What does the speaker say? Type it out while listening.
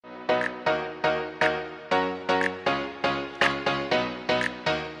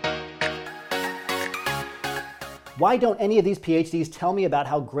Why don't any of these PhDs tell me about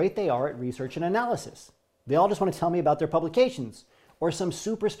how great they are at research and analysis? They all just want to tell me about their publications or some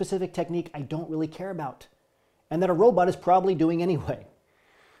super specific technique I don't really care about, and that a robot is probably doing anyway.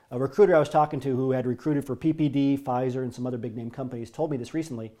 A recruiter I was talking to who had recruited for PPD, Pfizer, and some other big name companies told me this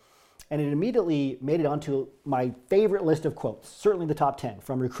recently, and it immediately made it onto my favorite list of quotes, certainly the top 10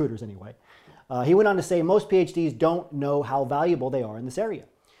 from recruiters anyway. He went on to say most PhDs don't know how valuable they are in this area.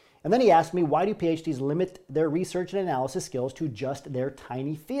 And then he asked me, why do PhDs limit their research and analysis skills to just their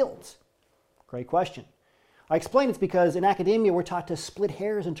tiny fields? Great question. I explained it's because in academia, we're taught to split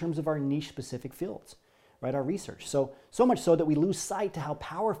hairs in terms of our niche specific fields, right? Our research. So much so that we lose sight to how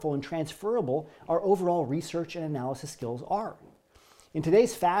powerful and transferable our overall research and analysis skills are. In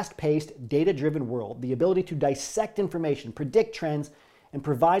today's fast-paced, data-driven world, the ability to dissect information, predict trends, and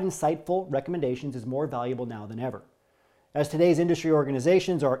provide insightful recommendations is more valuable now than ever. As today's industry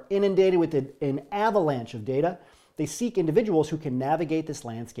organizations are inundated with an avalanche of data, they seek individuals who can navigate this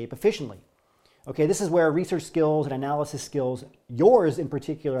landscape efficiently. Okay, this is where research skills and analysis skills, yours in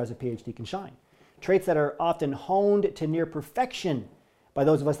particular as a PhD, can shine. Traits that are often honed to near perfection by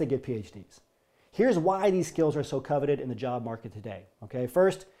those of us that get PhDs. Here's why these skills are so coveted in the job market today. Okay,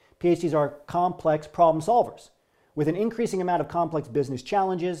 first, PhDs are complex problem solvers. With an increasing amount of complex business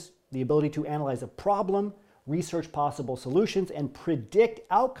challenges, the ability to analyze a problem, research possible solutions, and predict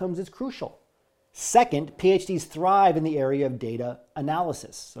outcomes is crucial. Second, PhDs thrive in the area of data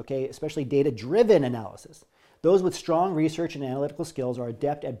analysis, okay, especially data-driven analysis. Those with strong research and analytical skills are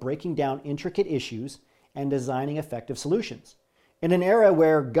adept at breaking down intricate issues and designing effective solutions. In an era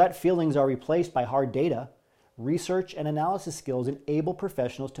where gut feelings are replaced by hard data, research and analysis skills enable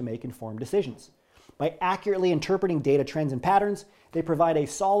professionals to make informed decisions. By accurately interpreting data trends and patterns, they provide a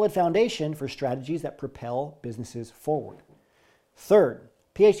solid foundation for strategies that propel businesses forward. Third,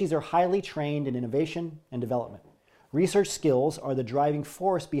 PhDs are highly trained in innovation and development. Research skills are the driving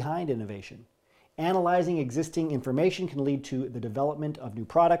force behind innovation. Analyzing existing information can lead to the development of new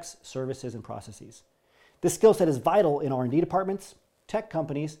products, services, and processes. This skill set is vital in R&D departments, tech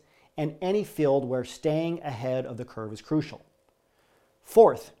companies, and any field where staying ahead of the curve is crucial.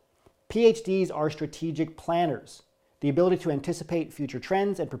 Fourth, PhDs are strategic planners. The ability to anticipate future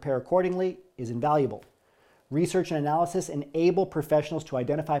trends and prepare accordingly is invaluable. Research and analysis enable professionals to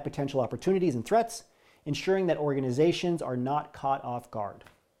identify potential opportunities and threats, ensuring that organizations are not caught off guard.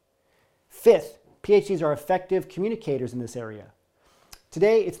 Fifth, PhDs are effective communicators in this area.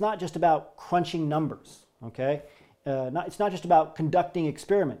 Today, it's not just about crunching numbers, okay? It's not just about conducting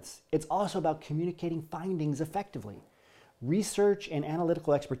experiments. It's also about communicating findings effectively. Research and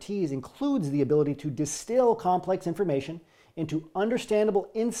analytical expertise includes the ability to distill complex information into understandable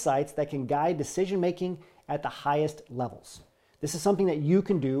insights that can guide decision-making at the highest levels. This is something that you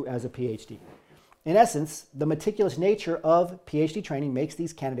can do as a PhD. In essence, the meticulous nature of PhD training makes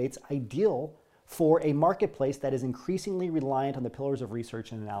these candidates ideal for a marketplace that is increasingly reliant on the pillars of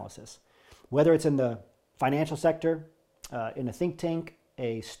research and analysis. Whether it's in the financial sector, in a think tank,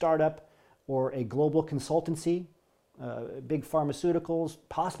 a startup, or a global consultancy, big pharmaceuticals,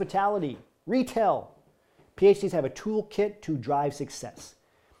 hospitality, retail, PhDs have a toolkit to drive success.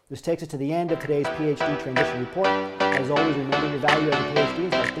 This takes us to the end of today's PhD Transition Report. As always, remember your value as a PhD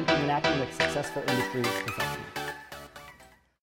is by thinking and acting like a successful industry professional.